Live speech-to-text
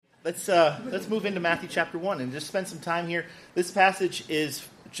let's move into Matthew chapter 1 and just spend some time here. This passage is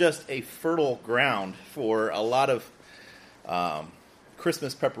just a fertile ground for a lot of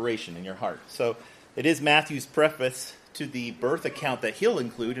Christmas preparation in your heart. So it is Matthew's preface to the birth account that he'll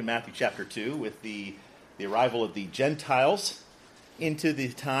include in Matthew chapter 2 with the arrival of the Gentiles into the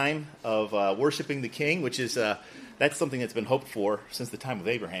time of worshiping the King, which is that's something that's been hoped for since the time of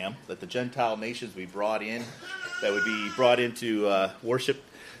Abraham, that the Gentile nations would be brought in, that would be brought in to worship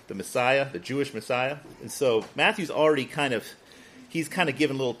the Messiah, the Jewish Messiah. And so Matthew's already he's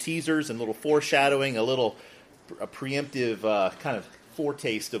given little teasers and little foreshadowing, a preemptive kind of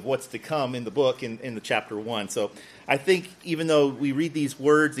foretaste of what's to come in the book in the chapter 1. So I think even though we read these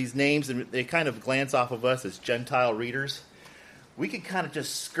words, these names, and they kind of glance off of us as Gentile readers, we can kind of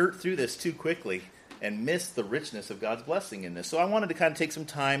just skirt through this too quickly and miss the richness of God's blessing in this. So I wanted to kind of take some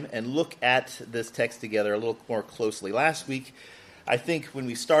time and look at this text together a little more closely. Last week, I think when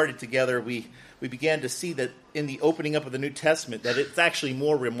we started together, we began to see that in the opening up of the New Testament, that it's actually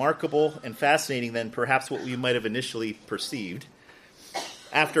more remarkable and fascinating than perhaps what we might have initially perceived.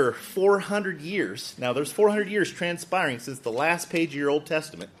 After 400 years, now there's 400 years transpiring since the last page of your Old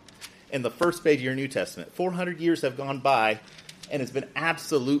Testament and the first page of your New Testament. 400 years have gone by, and it's been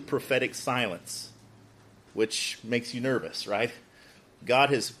absolute prophetic silence, which makes you nervous, right? God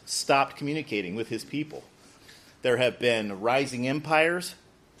has stopped communicating with his people. There have been rising empires.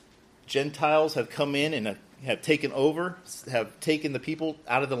 Gentiles have come in and have taken over, have taken the people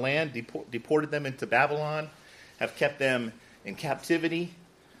out of the land, deported them into Babylon, have kept them in captivity.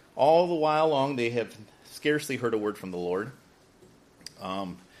 All the while long, they have scarcely heard a word from the Lord.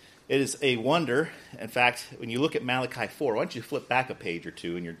 It is a wonder. In fact, when you look at Malachi 4, why don't you flip back a page or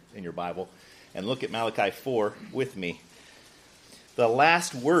two in your Bible and look at Malachi 4 with me. The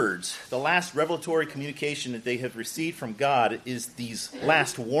last words, the last revelatory communication that they have received from God is these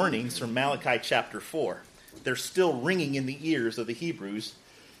last warnings from Malachi chapter 4. They're still ringing in the ears of the Hebrews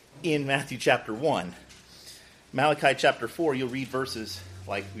in Matthew chapter 1. Malachi chapter 4, you'll read verses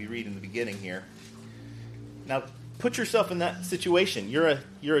like we read in the beginning here. Now, put yourself in that situation. You're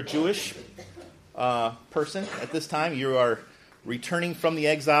a Jewish person at this time. You are returning from the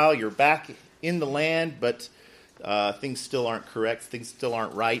exile. You're back in the land, but things still aren't correct. Things still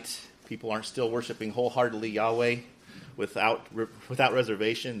aren't right. People aren't still worshiping wholeheartedly Yahweh without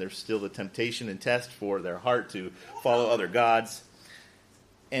reservation. There's still the temptation and test for their heart to follow other gods.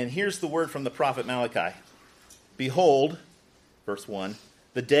 And here's the word from the prophet Malachi. Behold, verse 1,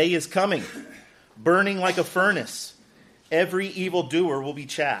 the day is coming, burning like a furnace. Every evildoer will be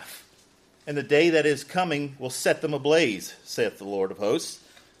chaff, and the day that is coming will set them ablaze, saith the Lord of hosts,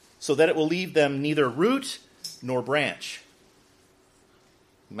 so that it will leave them neither root nor branch.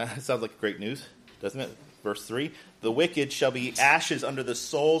 That sounds like great news, doesn't it? Verse 3, the wicked shall be ashes under the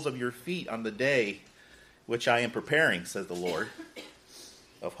soles of your feet on the day which I am preparing, says the Lord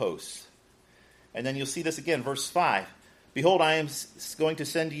of hosts. And then you'll see this again, verse 5. Behold, I am going to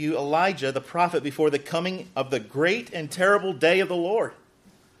send to you Elijah the prophet before the coming of the great and terrible day of the Lord.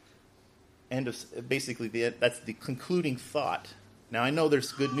 And basically, that's the concluding thought. Now, I know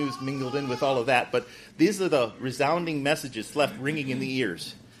there's good news mingled in with all of that, but these are the resounding messages left ringing in the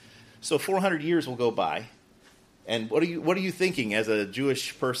ears. So 400 years will go by. And what are you thinking as a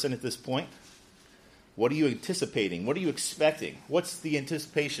Jewish person at this point? What are you anticipating? What are you expecting? What's the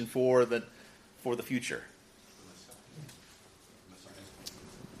anticipation for the future?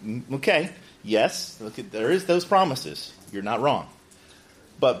 Okay, yes, there is those promises. You're not wrong.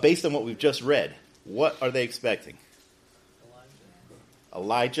 But based on what we've just read, what are they expecting?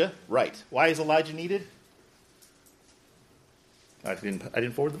 Elijah, right. Why is Elijah needed? I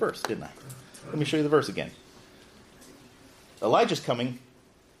didn't forward the verse, didn't I? Let me show you the verse again. Elijah's coming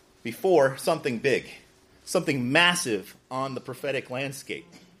before something big, something massive on the prophetic landscape.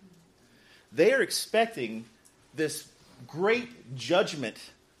 They are expecting this great judgment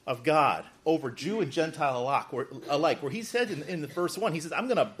of God over Jew and Gentile alike, where he said in the verse 1, he says, I'm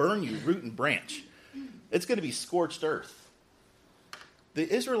going to burn you root and branch. It's going to be scorched earth. The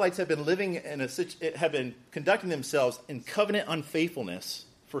Israelites have been conducting themselves in covenant unfaithfulness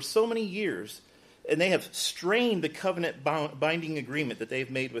for so many years, and they have strained the covenant binding agreement that they've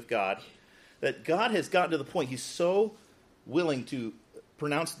made with God, that God has gotten to the point he's so willing to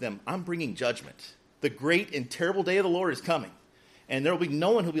pronounce to them, I'm bringing judgment. The great and terrible day of the Lord is coming, and there will be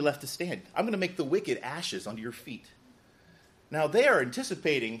no one who will be left to stand. I'm going to make the wicked ashes under your feet. Now, they are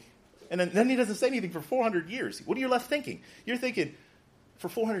anticipating, and then he doesn't say anything for 400 years. What are you left thinking? You're thinking, for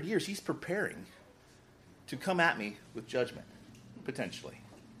 400 years, he's preparing to come at me with judgment, potentially.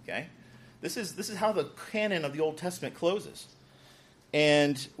 Okay? This is how the canon of the Old Testament closes.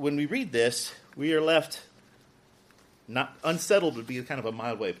 And when we read this, we are left not unsettled would be kind of a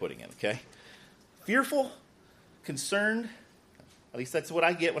mild way of putting it, okay? Fearful, concerned, at least that's what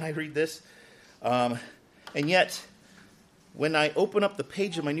I get when I read this. And yet, when I open up the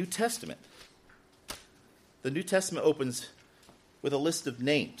page of my New Testament, the New Testament opens with a list of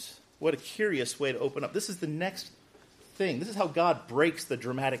names. What a curious way to open up. This is the next thing. This is how God breaks the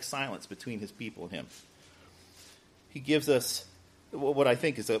dramatic silence between his people and him. He gives us what I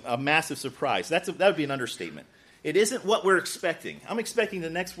think is a massive surprise. That would be an understatement. It isn't what we're expecting. I'm expecting the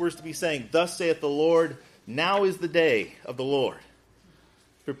next words to be saying, "Thus saith the Lord, now is the day of the Lord.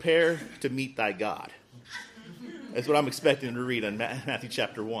 Prepare to meet thy God." That's what I'm expecting to read in Matthew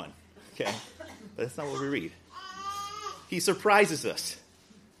chapter 1. Okay? But that's not what we read. He surprises us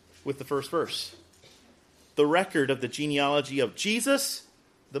with the first verse. The record of the genealogy of Jesus,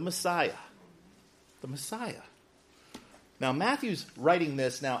 the Messiah. The Messiah. Now, Matthew's writing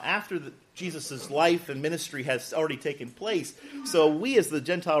this now after Jesus' life and ministry has already taken place. So we, as the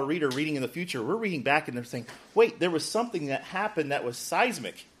Gentile reader reading in the future, we're reading back and they're saying, wait, there was something that happened that was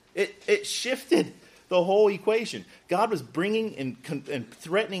seismic. It shifted the whole equation. God was bringing and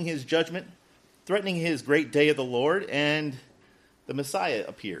threatening his judgment, threatening his great day of the Lord, and the Messiah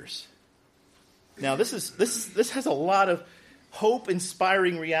appears. Now, this has a lot of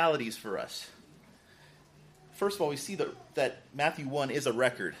hope-inspiring realities for us. First of all, we see that Matthew 1 is a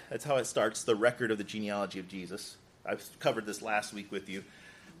record. That's how it starts, the record of the genealogy of Jesus. I've covered this last week with you.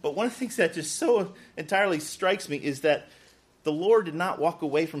 But one of the things that just so entirely strikes me is that the Lord did not walk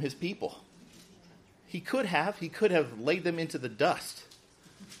away from his people. He could have laid them into the dust.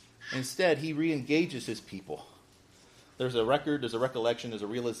 Instead, he re-engages his people. There's a record, there's a recollection, there's a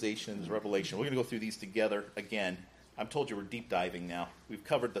realization, there's a revelation. We're going to go through these together again. I'm told you we're deep diving now. We've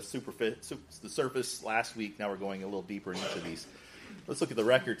covered the surface last week. Now we're going a little deeper in each of these. Let's look at the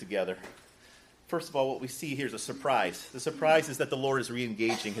record together. First of all, what we see here is a surprise. The surprise is that the Lord is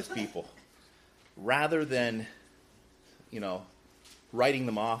re-engaging his people. Rather than, writing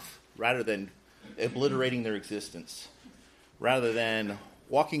them off, rather than obliterating their existence, rather than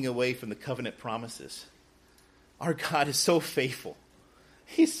walking away from the covenant promises. Our God is so faithful.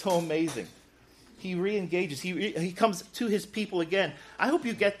 He's so amazing. He re-engages. He comes to his people again. I hope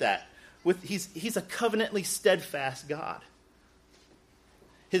you get that. He's a covenantly steadfast God.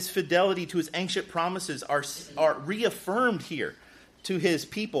 His fidelity to his ancient promises are reaffirmed here to his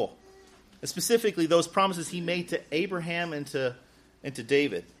people. And specifically, those promises he made to Abraham and to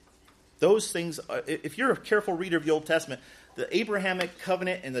David. Those things, if you're a careful reader of the Old Testament, the Abrahamic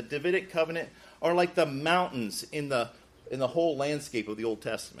covenant and the Davidic covenant are like the mountains in the whole landscape of the Old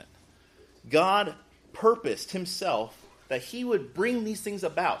Testament. God purposed himself that he would bring these things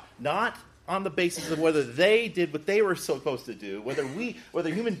about, not on the basis of whether they did what they were supposed to do, whether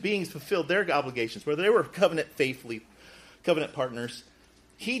human beings fulfilled their obligations, whether they were covenant partners.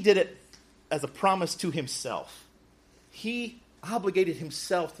 He did it as a promise to himself. He obligated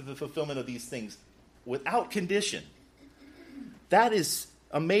himself to the fulfillment of these things without condition. That is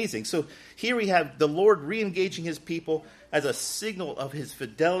amazing. So here we have the Lord re-engaging his people as a signal of his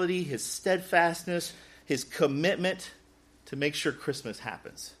fidelity, his steadfastness, his commitment to make sure Christmas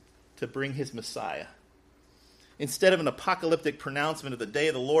happens, to bring his Messiah. Instead of an apocalyptic pronouncement of the day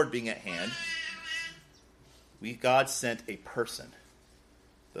of the Lord being at hand, God sent a person,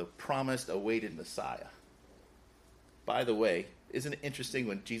 the promised, awaited Messiah. By the way, isn't it interesting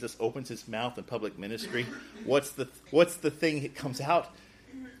when Jesus opens his mouth in public ministry? What's the thing that comes out?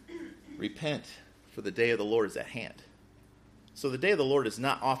 Repent, for the day of the Lord is at hand. So the day of the Lord is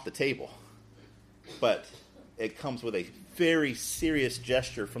not off the table, but it comes with a very serious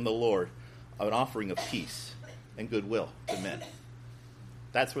gesture from the Lord of an offering of peace and goodwill to men.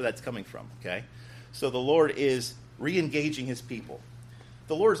 That's where that's coming from, okay? So the Lord is re-engaging his people.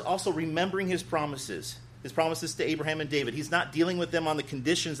 The Lord is also remembering his promises to Abraham and David. He's not dealing with them on the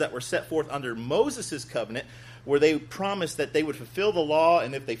conditions that were set forth under Moses' covenant, where they promised that they would fulfill the law,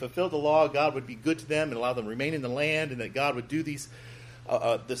 and if they fulfilled the law, God would be good to them and allow them to remain in the land, and that God would do this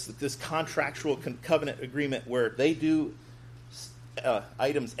contractual covenant agreement where they do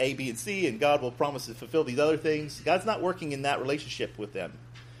items A, B, and C, and God will promise to fulfill these other things. God's not working in that relationship with them.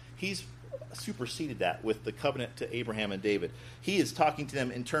 He's superseded that with the covenant to Abraham and David. He is talking to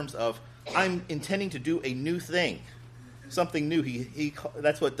them in terms of, I'm intending to do a new thing, something new.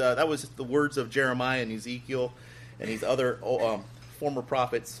 That was the words of Jeremiah and Ezekiel and these other former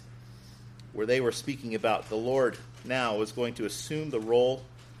prophets, where they were speaking about the Lord now was going to assume the role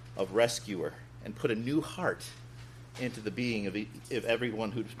of rescuer and put a new heart into the being of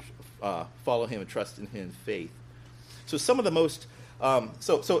everyone who follow him and trust in him in faith. So some of the most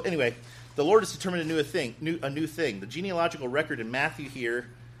So anyway, the Lord has determined a new thing. The genealogical record in Matthew here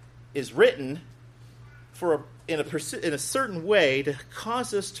is written in a certain way to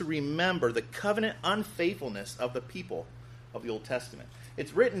cause us to remember the covenant unfaithfulness of the people of the Old Testament.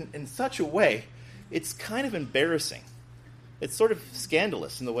 It's written in such a way, it's kind of embarrassing. It's sort of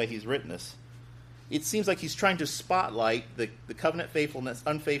scandalous in the way he's written this. It seems like he's trying to spotlight the covenant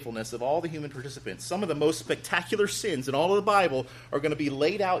unfaithfulness of all the human participants. Some of the most spectacular sins in all of the Bible are going to be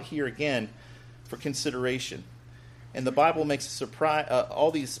laid out here again for consideration. And the Bible makes a surprise.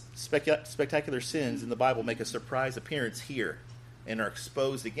 All these spectacular sins in the Bible make a surprise appearance here and are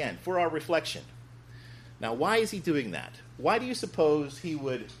exposed again for our reflection. Now, why is he doing that? Why do you suppose he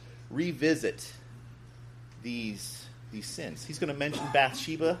would revisit these sins? He's going to mention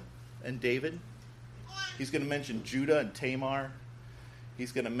Bathsheba and David. He's going to mention Judah and Tamar.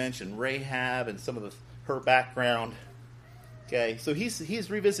 He's going to mention Rahab and some of her background. Okay, so he's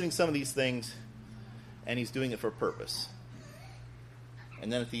revisiting some of these things, and he's doing it for a purpose.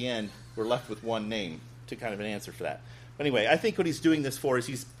 And then at the end, we're left with one name to kind of an answer for that. But anyway, I think what he's doing this for is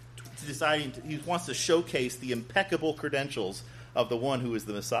he wants to showcase the impeccable credentials of the one who is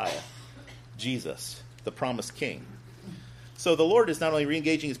the Messiah, Jesus, the promised king. So the Lord is not only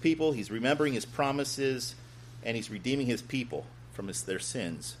re-engaging his people, he's remembering his promises, and he's redeeming his people from their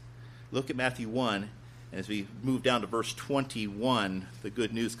sins. Look at Matthew 1, and as we move down to verse 21, the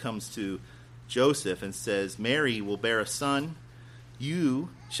good news comes to Joseph and says, Mary will bear a son. You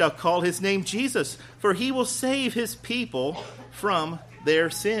shall call his name Jesus, for he will save his people from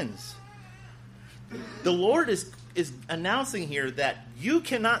their sins. The Lord is announcing here that you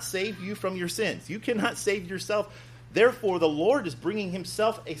cannot save you from your sins. You cannot save yourself. Therefore, the Lord is bringing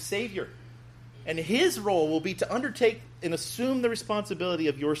himself a Savior. And his role will be to undertake and assume the responsibility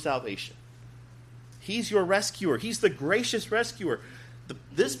of your salvation. He's your rescuer. He's the gracious rescuer.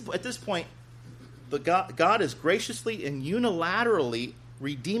 At this point, God is graciously and unilaterally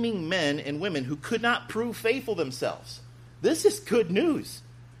redeeming men and women who could not prove faithful themselves. This is good news.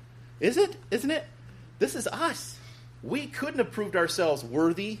 Isn't it? This is us. We couldn't have proved ourselves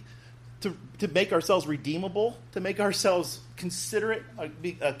worthy to make ourselves redeemable, to make ourselves considerate,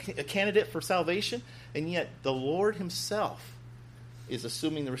 a candidate for salvation, and yet the Lord himself is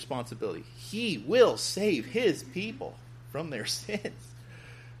assuming the responsibility. He will save his people from their sins.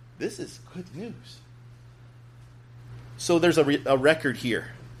 This is good news. So there's a record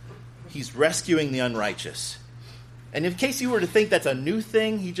here. He's rescuing the unrighteous. And in case you were to think that's a new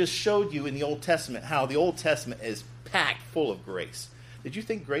thing, he just showed you in the Old Testament how the Old Testament is packed full of grace. Did you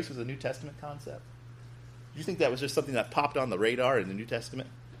think grace was a New Testament concept? Did you think that was just something that popped on the radar in the New Testament?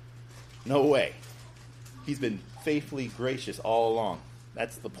 No way. He's been faithfully gracious all along.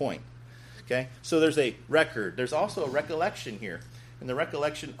 That's the point. Okay? So there's a record. There's also a recollection here. And the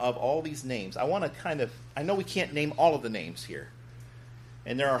recollection of all these names. I know we can't name all of the names here.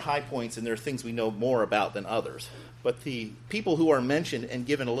 And there are high points and there are things we know more about than others. But the people who are mentioned and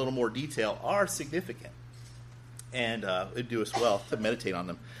given a little more detail are significant. And it would do us well to meditate on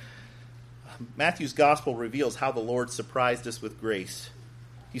them. Matthew's gospel reveals how the Lord surprised us with grace.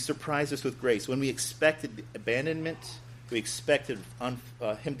 He surprised us with grace. When we expected abandonment, we expected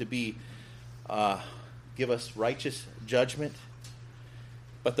him to give us righteous judgment.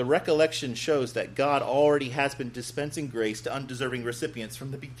 But the recollection shows that God already has been dispensing grace to undeserving recipients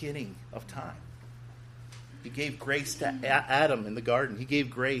from the beginning of time. He gave grace to Adam in the garden. He gave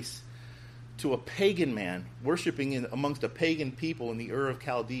grace to a pagan man worshiping amongst a pagan people in the Ur of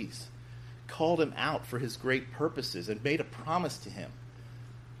Chaldees. Called him out for his great purposes and made a promise to him.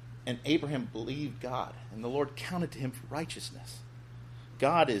 And Abraham believed God, and the Lord counted to him for righteousness.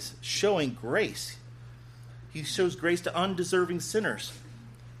 God is showing grace. He shows grace to undeserving sinners.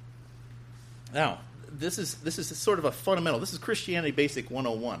 Now, this is sort of a fundamental. This is Christianity Basic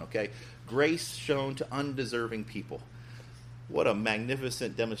 101, okay? Grace shown to undeserving people. What a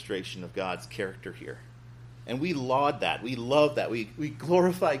magnificent demonstration of God's character here. And we laud that. We love that. We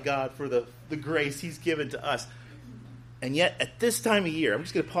glorify God for the grace he's given to us. And yet, at this time of year, I'm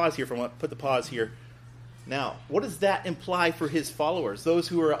just going to pause here put the pause here. Now, what does that imply for his followers, those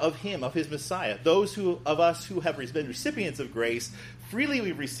who are of him, of his Messiah, those of us who have been recipients of grace? Freely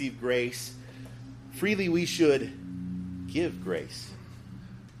we've received grace. Freely we should give grace.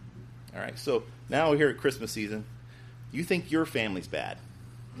 All right, so now we're here at Christmas season. You think your family's bad.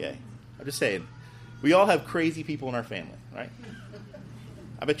 Okay? I'm just saying. We all have crazy people in our family, right?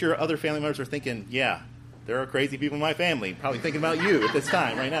 I bet your other family members are thinking, yeah, there are crazy people in my family. Probably thinking about you at this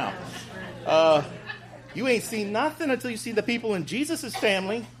time right now. You ain't seen nothing until you see the people in Jesus'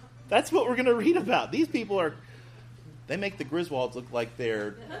 family. That's what we're going to read about. These people are They make the Griswolds look like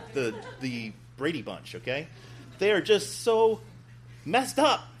they're the Brady Bunch, okay? They are just so messed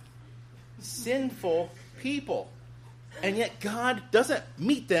up, sinful people. And yet God doesn't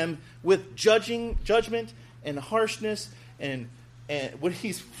meet them with judgment and harshness and what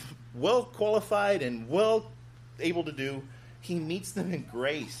he's well qualified and well able to do. He meets them in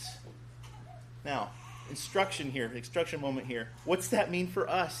grace. Now, instruction moment here. What's that mean for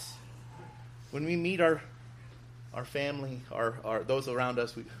us? When we meet our family, our those around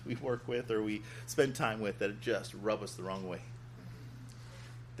us we work with or we spend time with that just rub us the wrong way.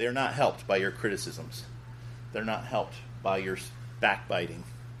 They're not helped by your criticisms. They're not helped by your backbiting,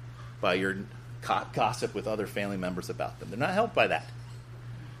 by your gossip with other family members about them. They're not helped by that.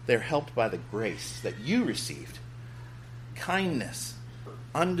 They're helped by the grace that you received. Kindness,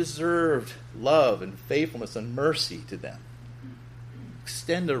 undeserved love and faithfulness and mercy to them.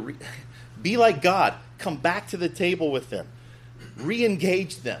 Be like God. Come back to the table with them.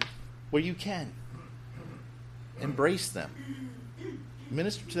 Re-engage them where you can. Embrace them.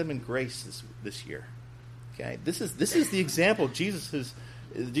 Minister to them in grace this year. Okay, this is the example Jesus'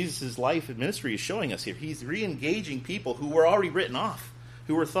 life and ministry is showing us here. He's re-engaging people who were already written off,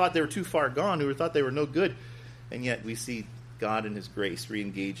 who were thought they were too far gone, who were thought they were no good, and yet we see God in His grace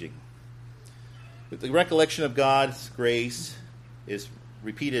re-engaging. But the recollection of God's grace is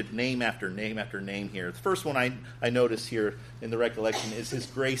repeated name after name after name here. The first one I notice here in the recollection is His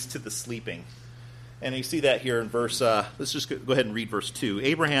grace to the sleeping. And you see that here in verse, let's just go ahead and read verse 2.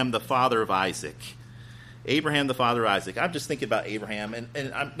 Abraham, the father of Isaac. Abraham, the father of Isaac. I'm just thinking about Abraham,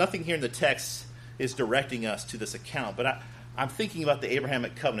 and nothing here in the text is directing us to this account, but I'm thinking about the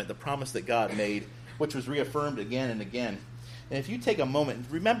Abrahamic covenant, the promise that God made, which was reaffirmed again and again. And if you take a moment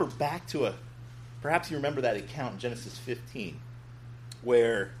and remember back to perhaps you remember that account in Genesis 15,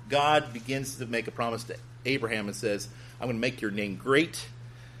 where God begins to make a promise to Abraham and says, I'm going to make your name great.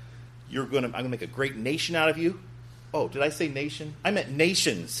 I'm going to make a great nation out of you. Oh, did I say nation? I meant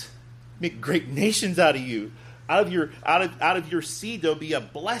nations. Make great nations out of you. Out of your seed, there'll be a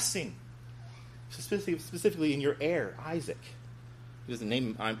blessing. Specifically in your heir, Isaac. He doesn't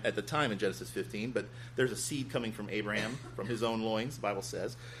name him at the time in Genesis 15, but there's a seed coming from Abraham, from his own loins, the Bible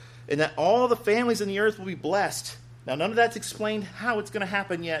says. And that all the families in the earth will be blessed. Now, none of that's explained how it's going to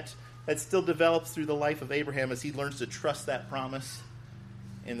happen yet. That still develops through the life of Abraham as he learns to trust that promise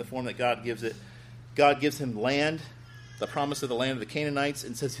in the form that God gives it. God gives him land, the promise of the land of the Canaanites,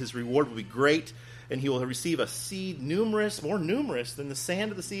 and says his reward will be great, and he will receive a seed more numerous than the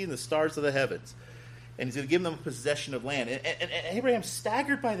sand of the sea and the stars of the heavens. And he's going to give them a possession of land. And Abraham's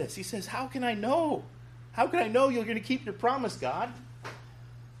staggered by this. He says, how can I know? How can I know you're going to keep your promise, God?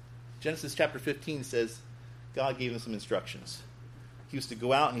 Genesis chapter 15 says God gave him some instructions. He was to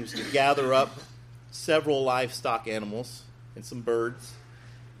go out and he was to gather up several livestock animals and some birds.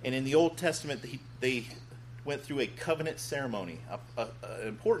 And in the Old Testament, they went through a covenant ceremony, an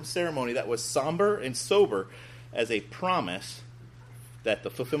important ceremony that was somber and sober as a promise that the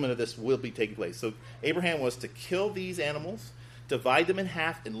fulfillment of this will be taking place. So Abraham was to kill these animals, divide them in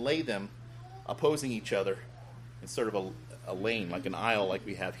half, and lay them opposing each other in sort of a lane, like an aisle like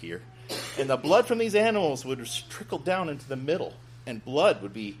we have here. And the blood from these animals would trickle down into the middle, and blood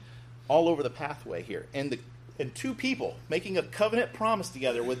would be all over the pathway here. And two people making a covenant promise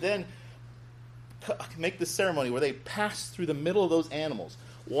together would then make this ceremony where they pass through the middle of those animals,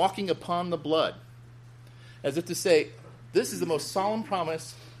 walking upon the blood, as if to say, this is the most solemn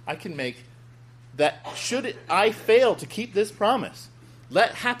promise I can make, that should I fail to keep this promise,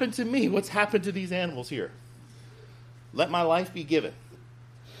 let happen to me what's happened to these animals here. Let my life be given,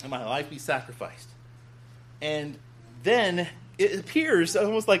 and my life be sacrificed. And then it appears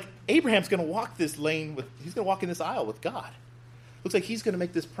almost like Abraham's going to walk this lane he's going to walk in this aisle with God. Looks like he's going to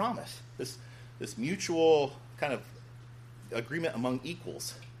make this promise, this mutual kind of agreement among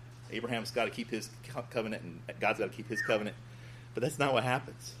equals. Abraham's got to keep his covenant, and God's got to keep his covenant. But that's not what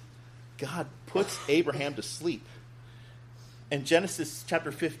happens. God puts Abraham to sleep. And Genesis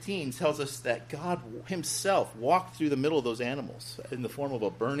chapter 15 tells us that God himself walked through the middle of those animals in the form of a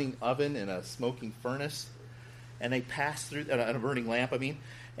burning oven and a smoking furnace. And they passed through, and a burning lamp, and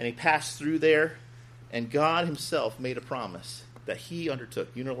they passed through there. And God himself made a promise that he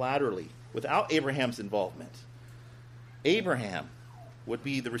undertook unilaterally without Abraham's involvement. Abraham would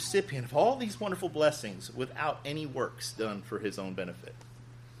be the recipient of all these wonderful blessings without any works done for his own benefit.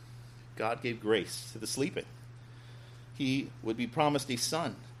 God gave grace to the sleeping. He would be promised a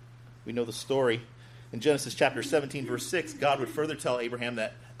son. We know the story. In Genesis chapter 17, verse 6, God would further tell Abraham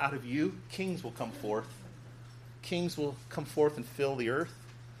that out of you, kings will come forth. Kings will come forth and fill the earth.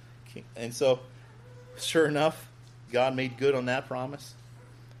 And so, sure enough, God made good on that promise.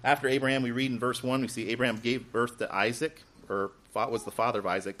 After Abraham, we read in verse 1, we see Abraham gave birth to Isaac, or was the father of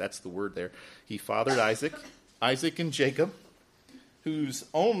Isaac. That's the word there. He fathered Isaac and Jacob, whose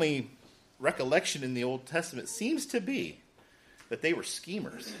only recollection in the Old Testament seems to be that they were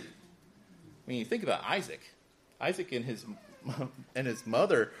schemers. I mean, you think about Isaac. Isaac and his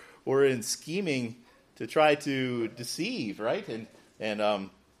mother were in scheming to try to deceive, right? And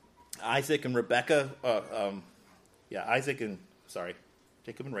Isaac and Rebecca,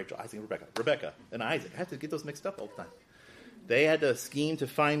 Jacob and Rachel, Isaac and Rebecca and Isaac. I have to get those mixed up all the time. They had to scheme to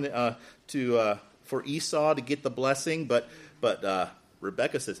find for Esau to get the blessing, but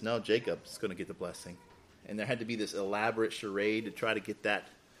Rebecca says no, Jacob's going to get the blessing, and there had to be this elaborate charade to try to get that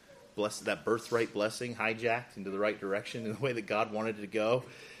birthright blessing hijacked into the right direction in the way that God wanted it to go.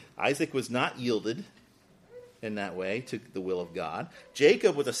 Isaac was not yielded in that way to the will of God.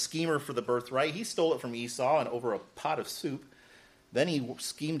 Jacob was a schemer for the birthright. He stole it from Esau and over a pot of soup. Then he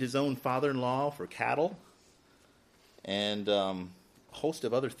schemed his own father-in-law for cattle and a host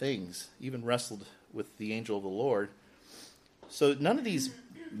of other things, even wrestled with the angel of the Lord. So none of these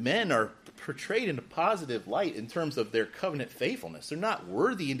men are portrayed in a positive light in terms of their covenant faithfulness. They're not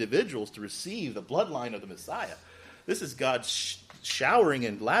worthy individuals to receive the bloodline of the Messiah. This is God showering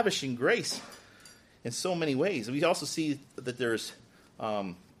and lavishing grace in so many ways. We also see that there's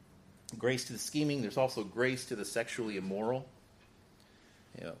grace to the scheming. There's also grace to the sexually immoral.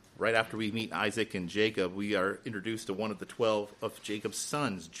 Right after we meet Isaac and Jacob, we are introduced to one of the 12 of Jacob's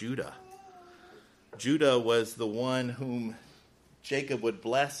sons, Judah. Judah was the one whom Jacob would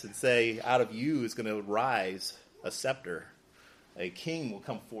bless and say, out of you is going to rise a scepter. A king will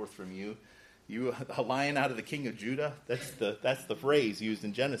come forth from you. You, a lion out of the king of Judah. That's the phrase used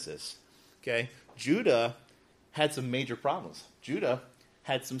in Genesis. Okay, Judah had some major problems. Judah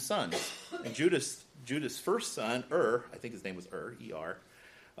had some sons, and Judah's first son, I think his name was E-R,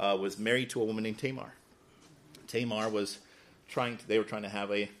 was married to a woman named Tamar. Tamar was they were trying to have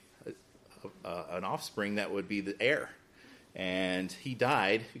an offspring that would be the heir. And he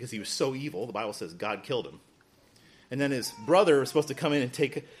died because he was so evil. The Bible says God killed him. And then his brother was supposed to come in and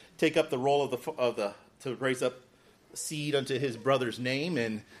take up the role to raise up seed unto his brother's name,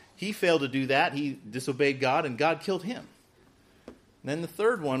 and he failed to do that. He disobeyed God, and God killed him. And then the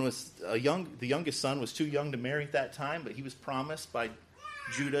third one was the youngest son was too young to marry at that time, but he was promised by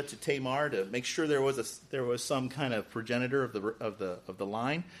Judah to Tamar to make sure there was some kind of progenitor of the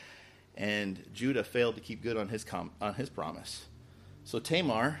line. And Judah failed to keep good on his promise. So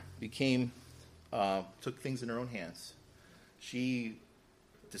Tamar took things in her own hands. She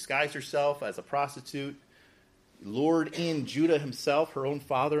disguised herself as a prostitute, lured in Judah himself, her own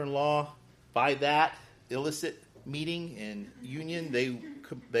father-in-law. By that illicit meeting and union,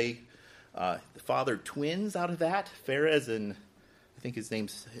 they fathered twins out of that, Pharez and I think his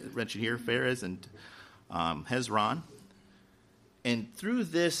name's mentioned here, Pharez and Hezron. And through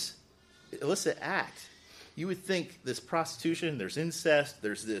this illicit act, you would think this prostitution, there's incest,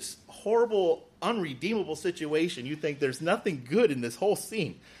 there's this horrible, unredeemable situation. You think there's nothing good in this whole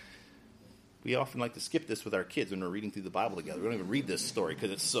scene. We often like to skip this with our kids when we're reading through the Bible together. We don't even read this story because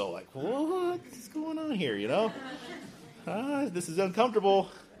it's so like, what's going on here, this is uncomfortable.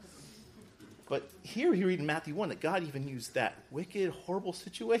 But here we read in Matthew 1 that God even used that wicked, horrible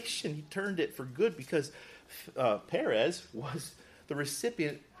situation. He turned it for good because Perez was the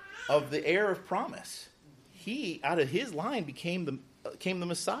recipient of the heir of promise. He, out of his line, became the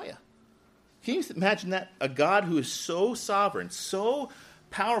Messiah. Can you imagine that? A God who is so sovereign, so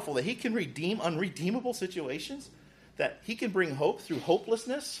powerful that he can redeem unredeemable situations, that he can bring hope through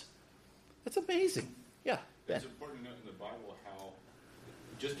hopelessness. That's amazing. Yeah, Ben. It's important to note in the Bible how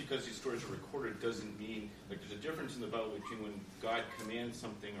just because these stories are recorded doesn't mean, there's a difference in the Bible between when God commands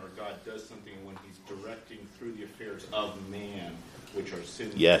something or God does something and when he's directing through the affairs of man, which are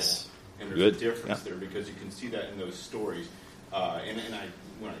sinful. Yes. And there's a difference there because you can see that in those stories.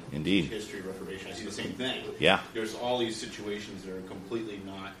 When I Indeed. teach history, Reformation, I see the same thing. Yeah. There's all these situations that are completely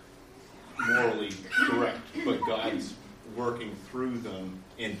not morally correct, but God's working through them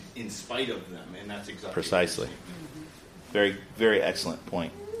in spite of them, and that's exactly precisely. Very, very excellent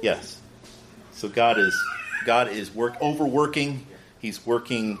point. Yes. So God is overworking. He's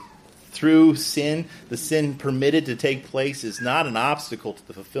working through sin. The sin permitted to take place is not an obstacle to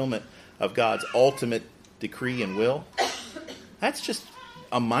the fulfillment of God's ultimate decree and will. That's just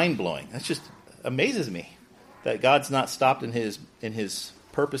mind-blowing. That just amazes me that God's not stopped in his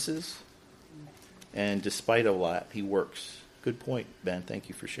purposes, and despite all that, he works. Good point, Ben. Thank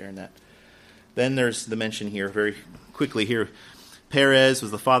you for sharing that. Then there's the mention here, very quickly here, Perez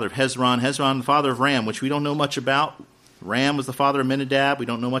was the father of Hezron. Hezron, the father of Ram, which we don't know much about. Ram was the father of Amminadab. We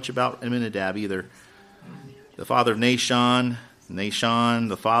don't know much about Amminadab either. The father of Nahshon. Nahshon,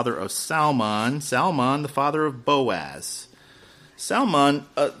 the father of Salmon. Salmon, the father of Boaz. Salmon,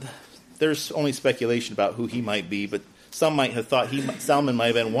 there's only speculation about who he might be, but some might have thought Salmon might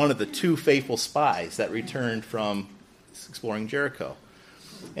have been one of the 2 faithful spies that returned from exploring Jericho.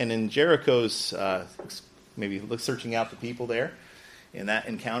 And in Jericho's, maybe searching out the people there, in that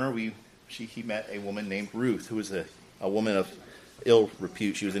encounter, he met a woman named Ruth, who was a woman of ill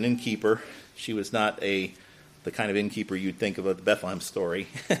repute. She was an innkeeper. She was not the kind of innkeeper you'd think of the Bethlehem story.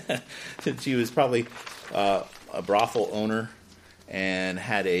 She was probably a brothel owner and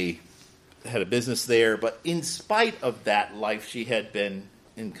had a business there. But in spite of that life she had been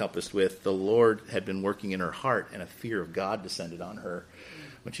encompassed with, the Lord had been working in her heart, and a fear of God descended on her.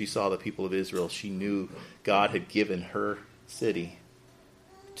 When she saw the people of Israel, she knew God had given her city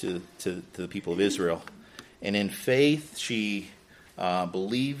to the people of Israel. And in faith, she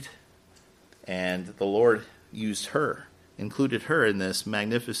believed, and the Lord used her, included her in this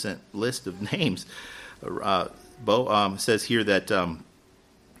magnificent list of names. Says here that,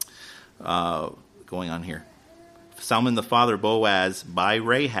 going on here, Salmon the father of Boaz by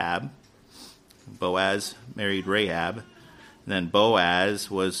Rahab. Boaz married Rahab. And then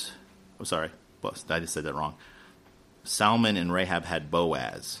Boaz was, I just said that wrong. Salmon and Rahab had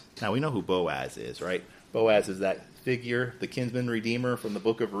Boaz. Now we know who Boaz is, right? Boaz is that figure, the kinsman redeemer from the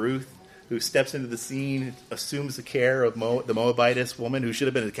book of Ruth, who steps into the scene, assumes the care of the Moabitess woman who should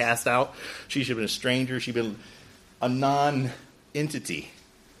have been cast out. She should have been a stranger. She'd been a non-entity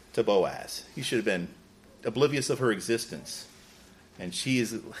to Boaz. He should have been oblivious of her existence. And he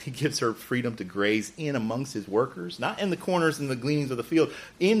gives her freedom to graze in amongst his workers, not in the corners and the gleanings of the field,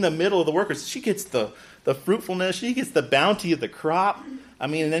 in the middle of the workers. She gets the fruitfulness. She gets the bounty of the crop.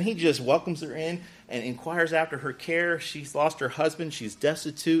 And then he just welcomes her in and inquires after her care. She's lost her husband. She's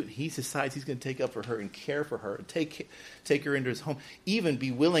destitute. He decides he's going to take up for her and care for her and take her into his home, even be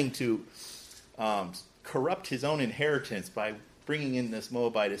willing to corrupt his own inheritance by bringing in this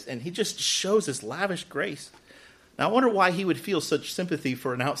Moabitess. And he just shows this lavish grace. Now, I wonder why he would feel such sympathy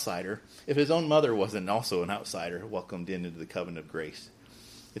for an outsider if his own mother wasn't also an outsider welcomed into the covenant of grace.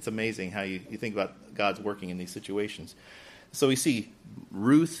 It's amazing how you think about God's working in these situations. So we see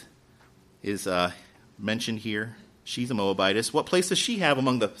Ruth is mentioned here. She's a Moabitess. What place does she have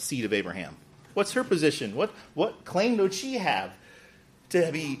among the seed of Abraham? What's her position? What claim does she have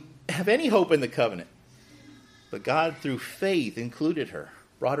to have any hope in the covenant? But God, through faith, included her,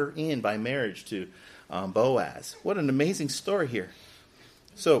 brought her in by marriage to Boaz. What an amazing story here.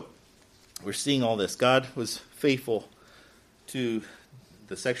 So we're seeing all this. God was faithful to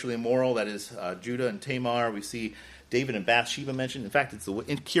the sexually immoral, that is Judah and Tamar. We see David and Bathsheba mentioned. In fact, it's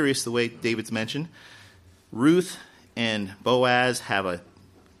curious the way David's mentioned. Ruth and Boaz have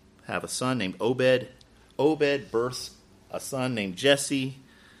a son named Obed. Obed births a son named Jesse,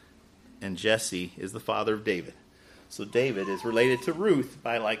 and Jesse is the father of David. So David is related to Ruth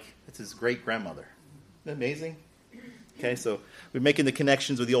by it's his great-grandmother. Isn't that amazing? Okay, so we're making the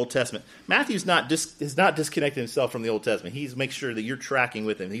connections with the Old Testament. Matthew's has not disconnected himself from the Old Testament. He's making sure that you're tracking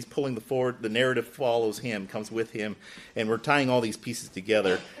with him. He's pulling forward. The narrative follows him, comes with him, and we're tying all these pieces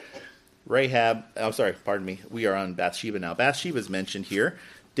together. We are on Bathsheba now. Bathsheba is mentioned here.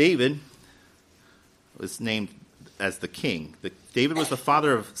 David was named as the king. David was the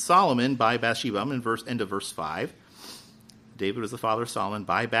father of Solomon by Bathsheba. I'm in end of verse 5. David was the father of Solomon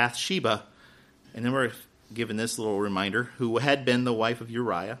by Bathsheba. And then we're given this little reminder, who had been the wife of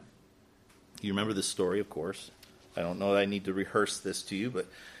Uriah. You remember this story, of course. I don't know that I need to rehearse this to you, but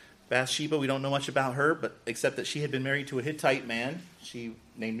Bathsheba, we don't know much about her, but except that she had been married to a Hittite man. She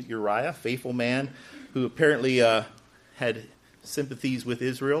named Uriah, a faithful man who apparently had sympathies with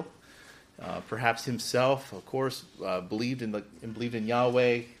Israel. Perhaps himself, of course, believed in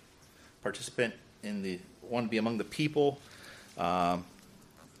Yahweh, participant wanted to be among the people.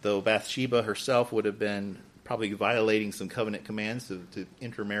 Though Bathsheba herself would have been probably violating some covenant commands to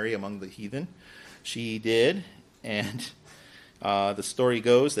intermarry among the heathen. She did, and the story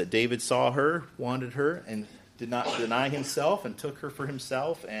goes that David saw her, wanted her, and did not deny himself, and took her for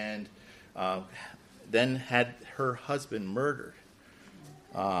himself, and then had her husband murdered.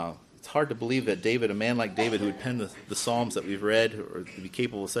 It's hard to believe that David, a man like David who would pen the Psalms that we've read, or to be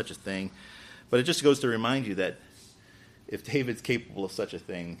capable of such a thing. But it just goes to remind you that if David's capable of such a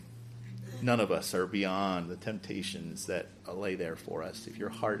thing, none of us are beyond the temptations that lay there for us. If your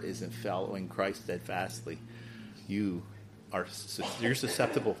heart isn't following Christ steadfastly, you're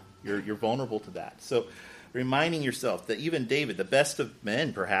susceptible. You're vulnerable to that. So reminding yourself that even David, the best of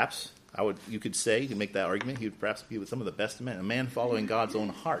men, perhaps, you could make that argument, he would perhaps be with some of the best of men, a man following God's own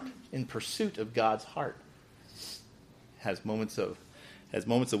heart, in pursuit of God's heart, has moments of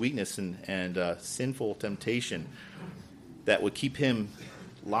weakness and sinful temptation that would keep him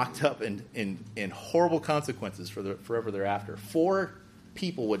locked up in horrible consequences forever thereafter. 4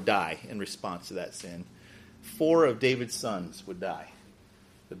 people would die in response to that sin. 4 of David's sons would die.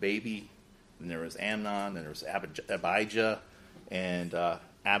 The baby, and there was Amnon, and there was Abijah, and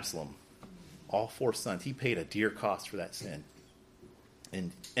Absalom. All 4 sons. He paid a dear cost for that sin.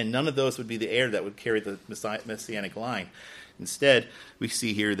 And none of those would be the heir that would carry the messianic line. Instead, we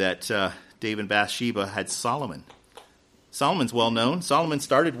see here that David and Bathsheba had Solomon. Solomon's well known. Solomon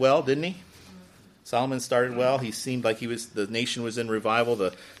started well, didn't he? Solomon started well. He seemed like the nation was in revival.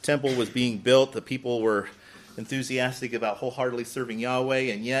 The temple was being built. The people were enthusiastic about wholeheartedly serving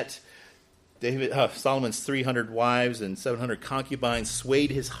Yahweh, and yet Solomon's 300 wives and 700 concubines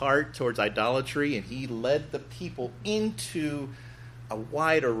swayed his heart towards idolatry, and he led the people into a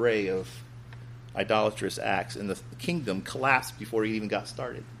wide array of idolatrous acts, and the kingdom collapsed before he even got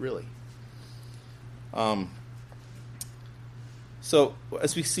started, really. So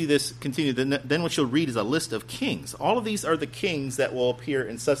as we see this continue, then what you'll read is a list of kings. All of these are the kings that will appear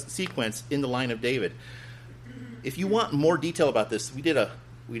in such sequence in the line of David. If you want more detail about this, we did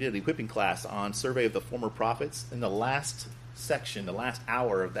an equipping class on survey of the former prophets. In the last section, the last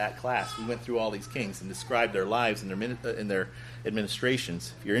hour of that class, we went through all these kings and described their lives and their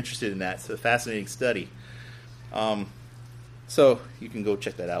administrations. If you're interested in that, it's a fascinating study. So you can go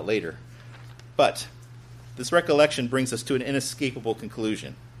check that out later. But this recollection brings us to an inescapable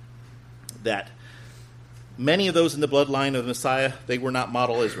conclusion that many of those in the bloodline of the Messiah, they were not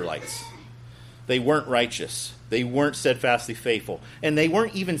model Israelites. They weren't righteous. They weren't steadfastly faithful. And they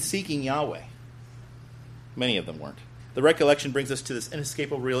weren't even seeking Yahweh. Many of them weren't. The recollection brings us to this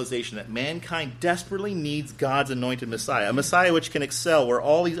inescapable realization that mankind desperately needs God's anointed Messiah, a Messiah which can excel where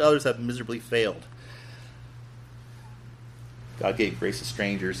all these others have miserably failed. God gave grace to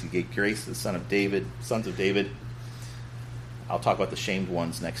strangers. He gave grace to the sons of David. I'll talk about the shamed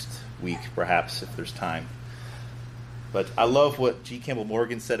ones next week, perhaps, if there's time. But I love what G. Campbell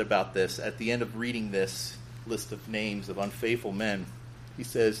Morgan said about this. At the end of reading this list of names of unfaithful men, he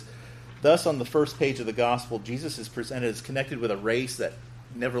says, thus on the first page of the gospel, Jesus is presented as connected with a race that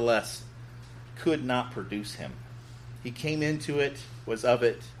nevertheless could not produce him. He came into it, was of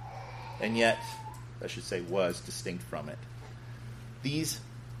it, and yet, was distinct from it. These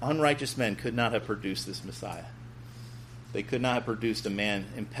unrighteous men could not have produced this Messiah. They could not have produced a man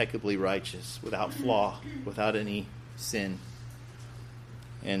impeccably righteous, without flaw, without any sin.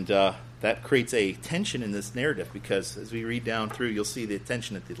 And that creates a tension in this narrative, because as we read down through, you'll see the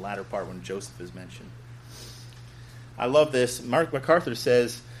tension at the latter part when Joseph is mentioned. I love this. Mark MacArthur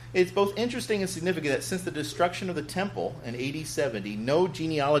says, it's both interesting and significant that since the destruction of the temple in AD 70, no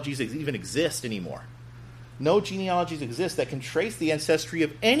genealogies even exist anymore. No genealogies exist that can trace the ancestry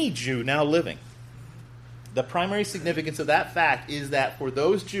of any Jew now living. The primary significance of that fact is that for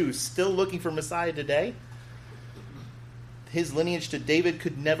those Jews still looking for Messiah today, his lineage to David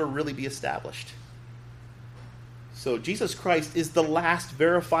could never really be established. So Jesus Christ is the last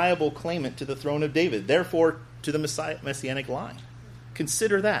verifiable claimant to the throne of David, therefore to the messianic line.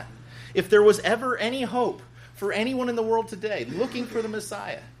 Consider that. If there was ever any hope for anyone in the world today looking for the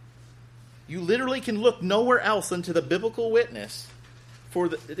Messiah, you literally can look nowhere else than to the biblical witness,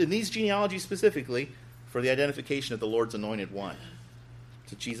 in these genealogies specifically, for the identification of the Lord's anointed one,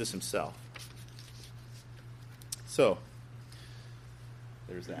 to Jesus himself. So,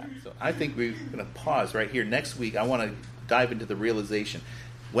 there's that. So I think we're going to pause right here. Next week, I want to dive into the realization.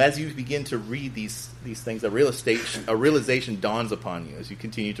 As you begin to read these things, a realization dawns upon you as you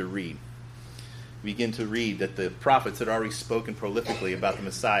continue to read. You begin to read that the prophets had already spoken prolifically about the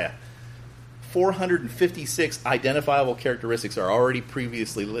Messiah. 456 identifiable characteristics are already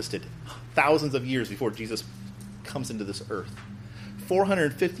previously listed, thousands of years before Jesus comes into this earth.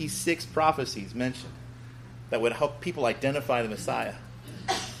 456 prophecies mentioned that would help people identify the Messiah.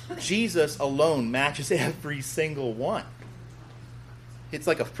 Jesus alone matches every single one. It's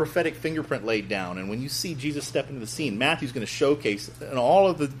like a prophetic fingerprint laid down, and when you see Jesus step into the scene, Matthew's going to showcase in all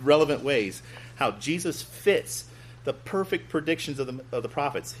of the relevant ways how Jesus fits the perfect predictions of the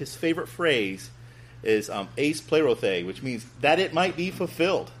prophets. His favorite phrase is eis plerothe, which means that it might be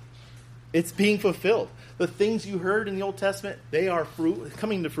fulfilled. It's being fulfilled. The things you heard in the Old Testament, they are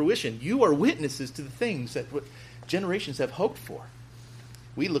coming to fruition. You are witnesses to the things that generations have hoped for.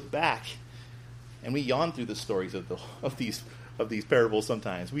 We look back and we yawn through the stories of these of these parables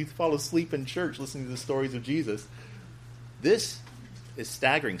sometimes. We fall asleep in church listening to the stories of Jesus. This is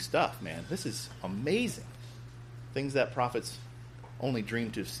staggering stuff, man. This is amazing. Things that prophets only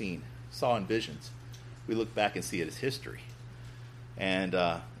dreamed to have seen, saw in visions. We look back and see it as history. And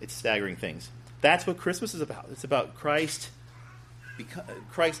it's staggering things. That's what Christmas is about. It's about Christ.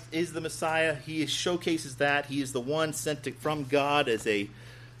 Christ is the Messiah. He showcases that. He is the one sent from God as a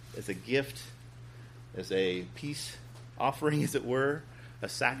gift, as a peace offering, as it were, a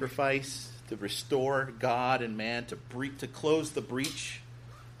sacrifice to restore God and man, to close the breach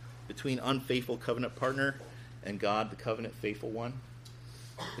between unfaithful covenant partner and God, the covenant faithful one.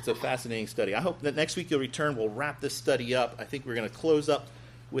 It's a fascinating study. I hope that next week you'll return. We'll wrap this study up. I think we're going to close up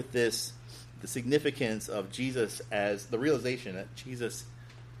with this, the significance of Jesus as the realization that Jesus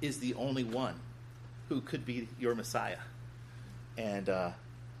is the only one who could be your Messiah. And I'm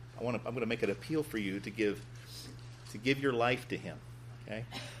going to make an appeal for you to give your life to him. Okay?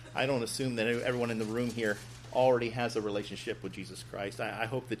 I don't assume that everyone in the room here already has a relationship with Jesus Christ. I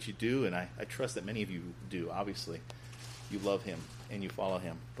hope that you do, and I trust that many of you do. Obviously, you love him and you follow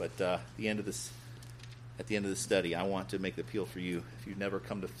him. But at the end of this study, I want to make the appeal for you. If you've never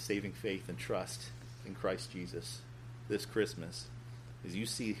come to saving faith and trust in Christ Jesus this Christmas, as you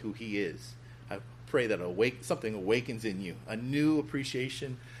see who he is, I pray that something awakens in you, a new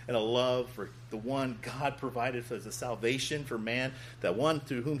appreciation and a love for the one God provided as a salvation for man, that one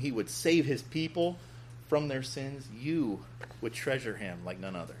through whom he would save his people from their sins. You would treasure him like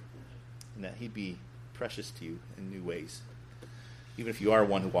none other, and that he'd be precious to you in new ways. Even if you are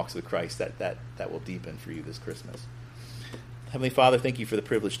one who walks with Christ, that will deepen for you this Christmas. Heavenly Father, thank you for the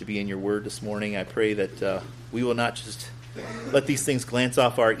privilege to be in your word this morning. I pray that we will not just let these things glance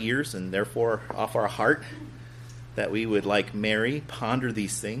off our ears and therefore off our heart, that we would, like Mary, ponder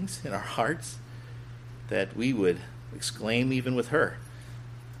these things in our hearts, that we would exclaim even with her,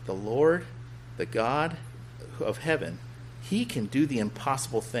 the Lord, the God of heaven, he can do the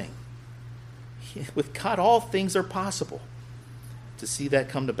impossible thing. With God, all things are possible. To see that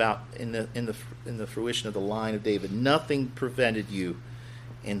come about in the fruition of the line of David, nothing prevented you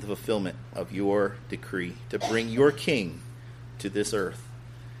in the fulfillment of your decree to bring your king to this earth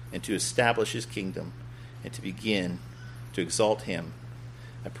and to establish his kingdom and to begin to exalt him.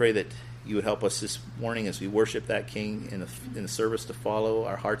 I pray that you would help us this morning as we worship that king in the service to follow,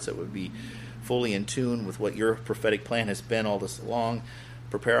 our hearts that would be fully in tune with what your prophetic plan has been all this along.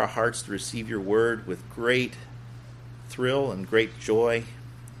 Prepare our hearts to receive your word with great thrill and great joy.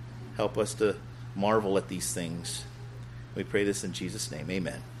 Help us to marvel at these things. We pray this in Jesus' name.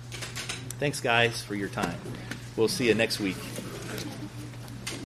 Amen. Thanks, guys, for your time. We'll see you next week.